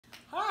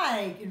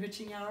Hi,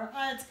 Enriching Hour.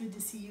 It's good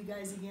to see you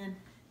guys again.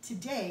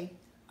 Today,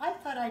 I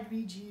thought I'd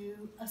read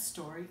you a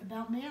story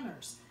about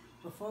manners.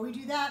 Before we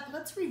do that,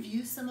 let's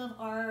review some of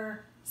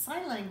our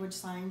sign language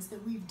signs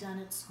that we've done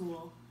at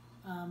school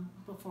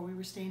before we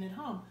were staying at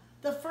home.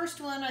 The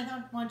first one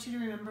I want you to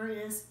remember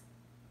is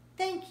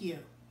thank you.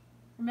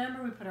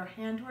 Remember, we put our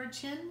hand to our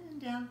chin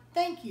and down,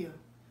 thank you.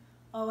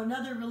 Oh,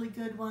 another really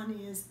good one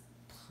is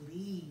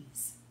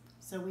please.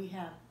 So we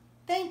have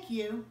thank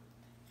you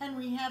and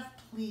we have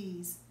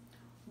please.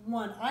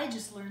 One I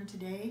just learned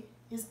today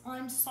is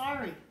I'm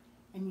sorry.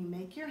 And you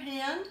make your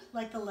hand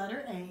like the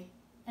letter A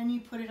and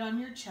you put it on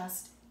your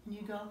chest and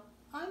you go,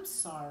 I'm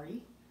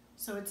sorry.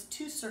 So it's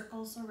 2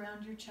 circles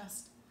around your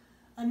chest.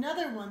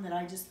 Another one that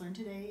I just learned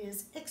today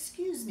is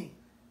excuse me.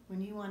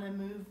 When you want to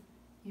move,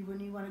 when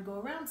you want to go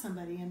around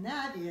somebody, and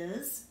that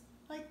is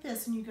like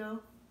this, and you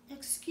go,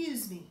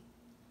 excuse me.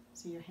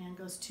 So your hand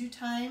goes 2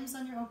 times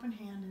on your open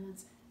hand and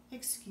it's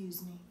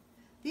excuse me.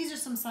 These are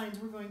some signs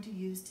we're going to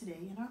use today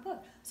in our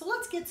book. So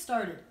let's get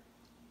started.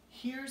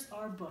 Here's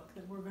our book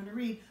that we're going to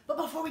read. But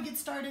before we get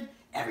started,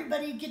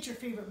 everybody get your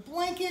favorite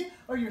blanket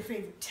or your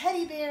favorite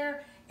teddy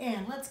bear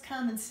and let's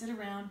come and sit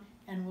around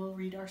and we'll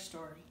read our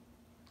story.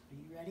 Are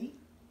you ready?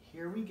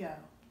 Here we go.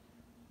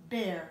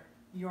 Bear,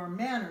 your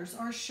manners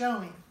are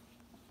showing.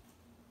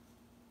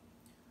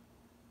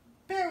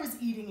 Bear was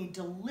eating a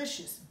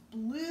delicious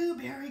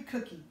blueberry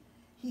cookie.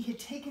 He had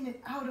taken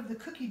it out of the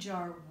cookie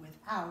jar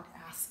without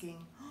asking.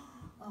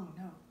 Oh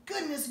no,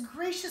 goodness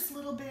gracious,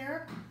 little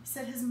bear,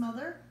 said his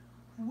mother.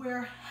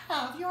 Where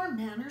have your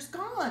manners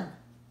gone?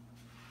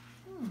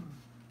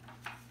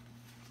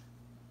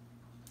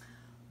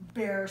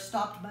 Bear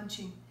stopped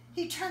munching.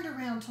 He turned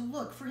around to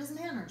look for his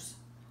manners.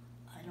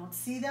 I don't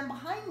see them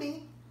behind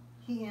me,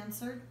 he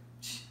answered.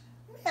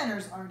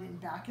 Manners aren't in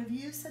back of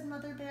you, said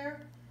Mother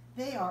Bear.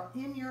 They are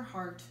in your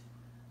heart.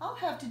 I'll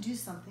have to do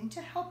something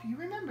to help you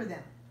remember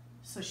them.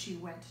 So she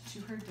went to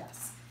her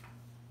desk.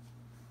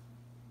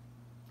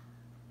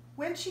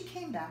 When she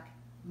came back,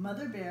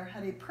 Mother Bear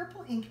had a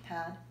purple ink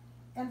pad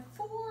and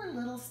 4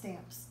 little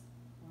stamps.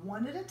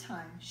 One at a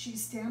time, she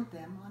stamped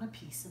them on a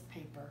piece of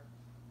paper.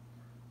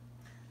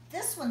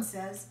 This one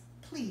says,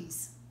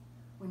 please.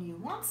 When you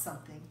want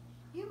something,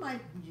 you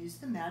might use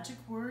the magic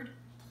word,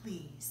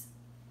 please.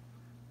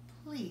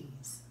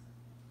 Please.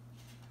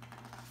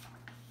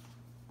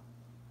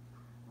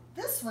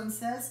 This one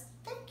says,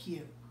 thank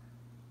you.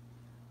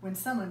 When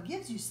someone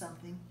gives you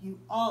something, you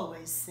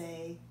always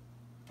say,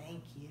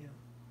 thank you.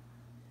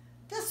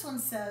 This one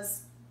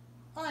says,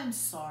 I'm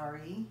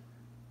sorry.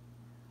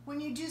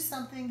 When you do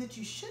something that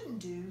you shouldn't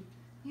do,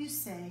 you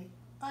say,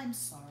 I'm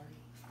sorry.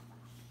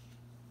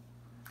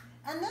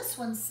 And this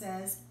one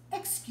says,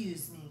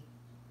 excuse me.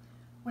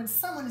 When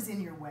someone is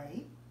in your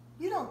way,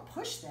 you don't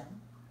push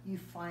them. You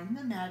find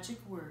the magic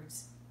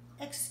words,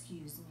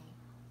 excuse me.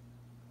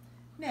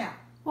 Now,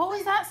 what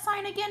was that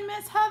sign again,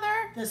 Miss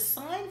Heather? The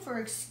sign for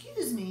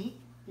excuse me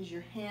is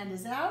your hand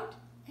is out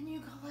and you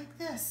go like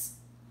this.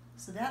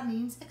 So that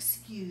means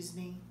excuse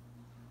me.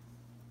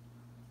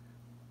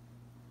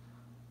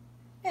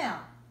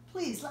 Now,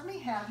 please let me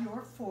have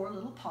your 4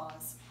 little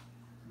paws,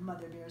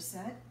 Mother Bear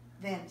said.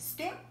 Then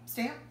stamp,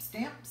 stamp,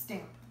 stamp,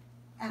 stamp.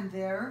 And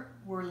there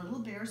were little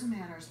Bear's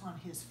manners on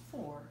his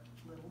 4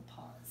 little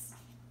paws.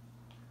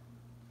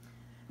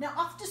 Now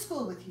off to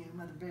school with you,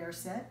 Mother Bear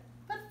said.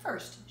 But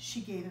first,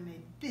 she gave him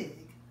a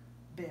big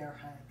bear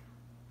hug.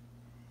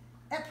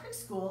 At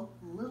preschool,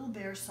 Little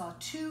Bear saw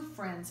 2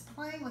 friends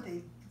playing with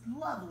a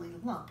lovely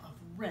lump of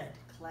red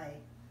clay.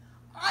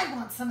 I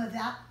want some of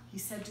that, he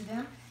said to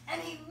them,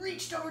 and he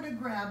reached over to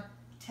grab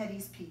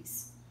Teddy's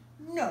piece.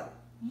 No,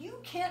 you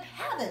can't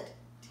have it,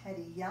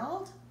 Teddy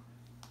yelled.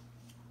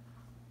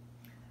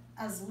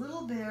 As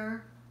Little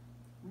Bear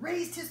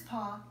raised his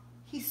paw,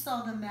 he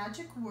saw the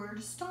magic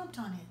word stomped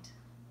on it.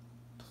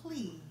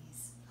 Please.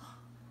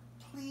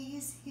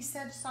 Please, he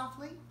said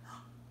softly,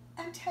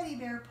 and Teddy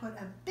Bear put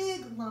a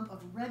big lump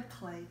of red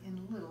clay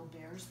in Little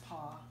Bear's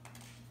paw.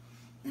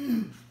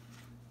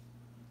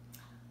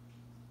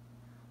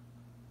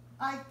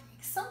 I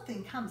think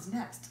something comes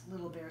next,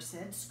 Little Bear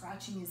said,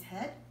 scratching his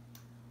head.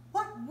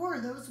 What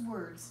were those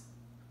words?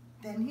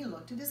 Then he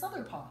looked at his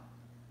other paw.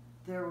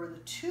 There were the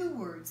 2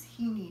 words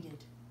he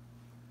needed.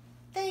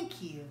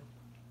 Thank you.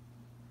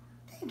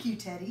 Thank you,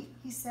 Teddy,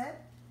 he said.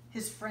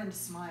 His friend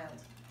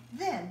smiled.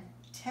 Then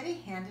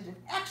Teddy handed an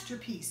extra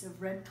piece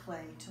of red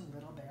clay to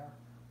Little Bear.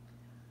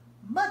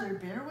 Mother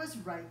Bear was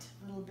right,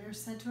 Little Bear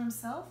said to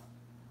himself.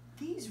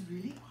 These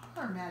really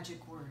are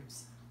magic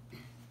words.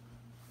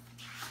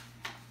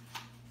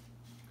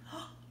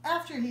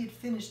 After he had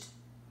finished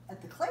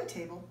at the clay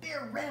table,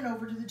 Bear ran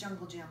over to the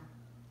jungle gym.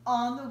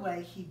 On the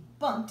way, he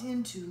bumped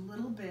into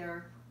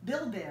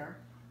Bill Bear,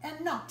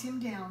 and knocked him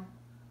down.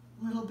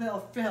 Little Bear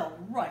fell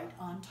right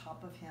on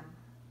top of him.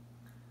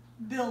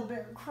 Bill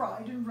Bear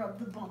cried and rubbed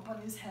the bump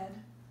on his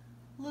head.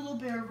 Little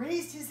Bear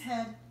raised his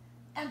head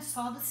and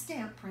saw the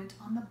stamp print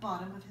on the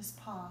bottom of his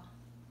paw.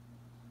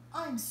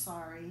 I'm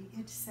sorry,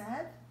 it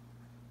said.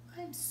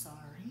 I'm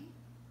sorry.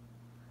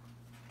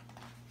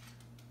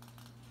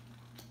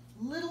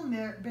 Little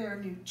Bear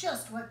knew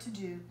just what to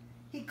do.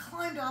 He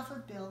climbed off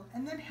of Bill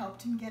and then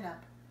helped him get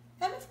up.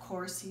 And of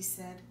course he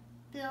said,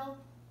 "Bill,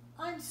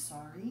 I'm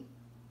sorry."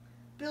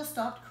 Bill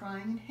stopped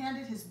crying and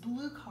handed his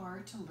blue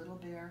car to Little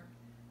Bear.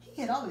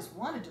 He had always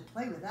wanted to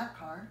play with that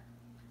car.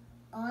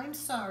 "I'm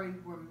sorry"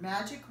 were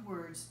magic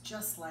words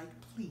just like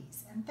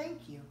please and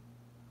thank you.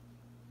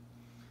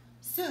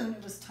 Soon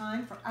it was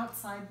time for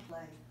outside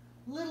play.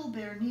 Little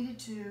Bear needed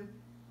to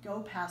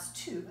go past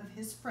two of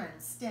his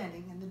friends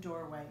standing in the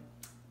doorway.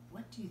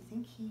 What do you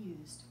think he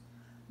used?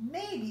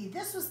 Maybe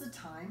this was the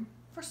time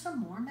for some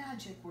more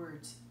magic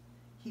words.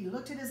 He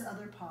looked at his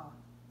other paw.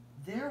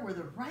 There were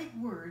the right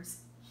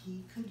words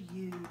he could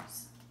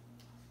use.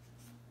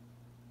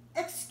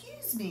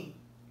 "Excuse me,"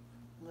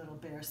 Little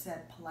Bear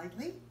said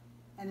politely,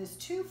 and his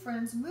two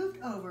friends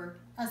moved over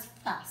as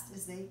fast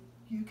as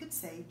you could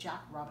say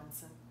Jack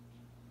Robinson.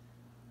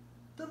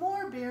 The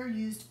more Bear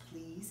used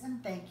please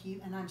and thank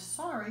you and I'm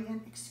sorry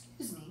and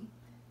excuse me,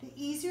 the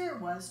easier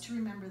it was to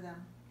remember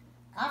them.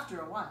 After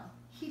a while,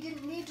 he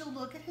didn't need to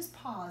look at his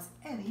paws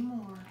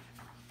anymore.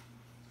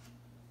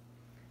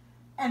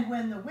 And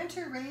when the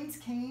winter rains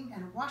came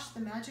and washed the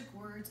magic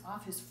words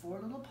off his four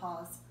little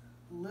paws,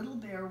 Little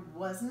Bear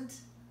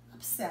wasn't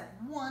upset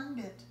one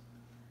bit.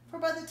 For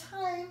by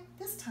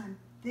this time,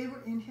 they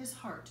were in his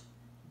heart,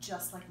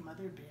 just like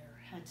Mother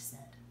Bear had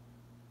said.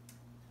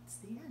 That's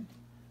the end.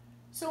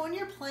 So when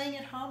you're playing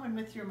at home and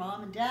with your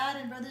mom and dad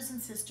and brothers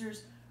and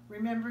sisters,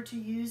 remember to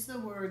use the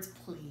words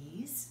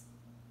please,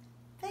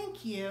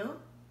 thank you,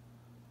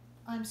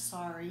 I'm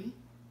sorry,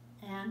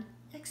 and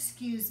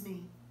excuse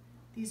me.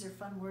 These are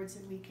fun words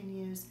that we can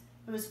use.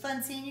 It was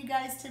fun seeing you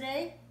guys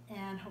today,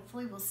 and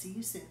hopefully we'll see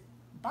you soon.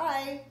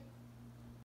 Bye!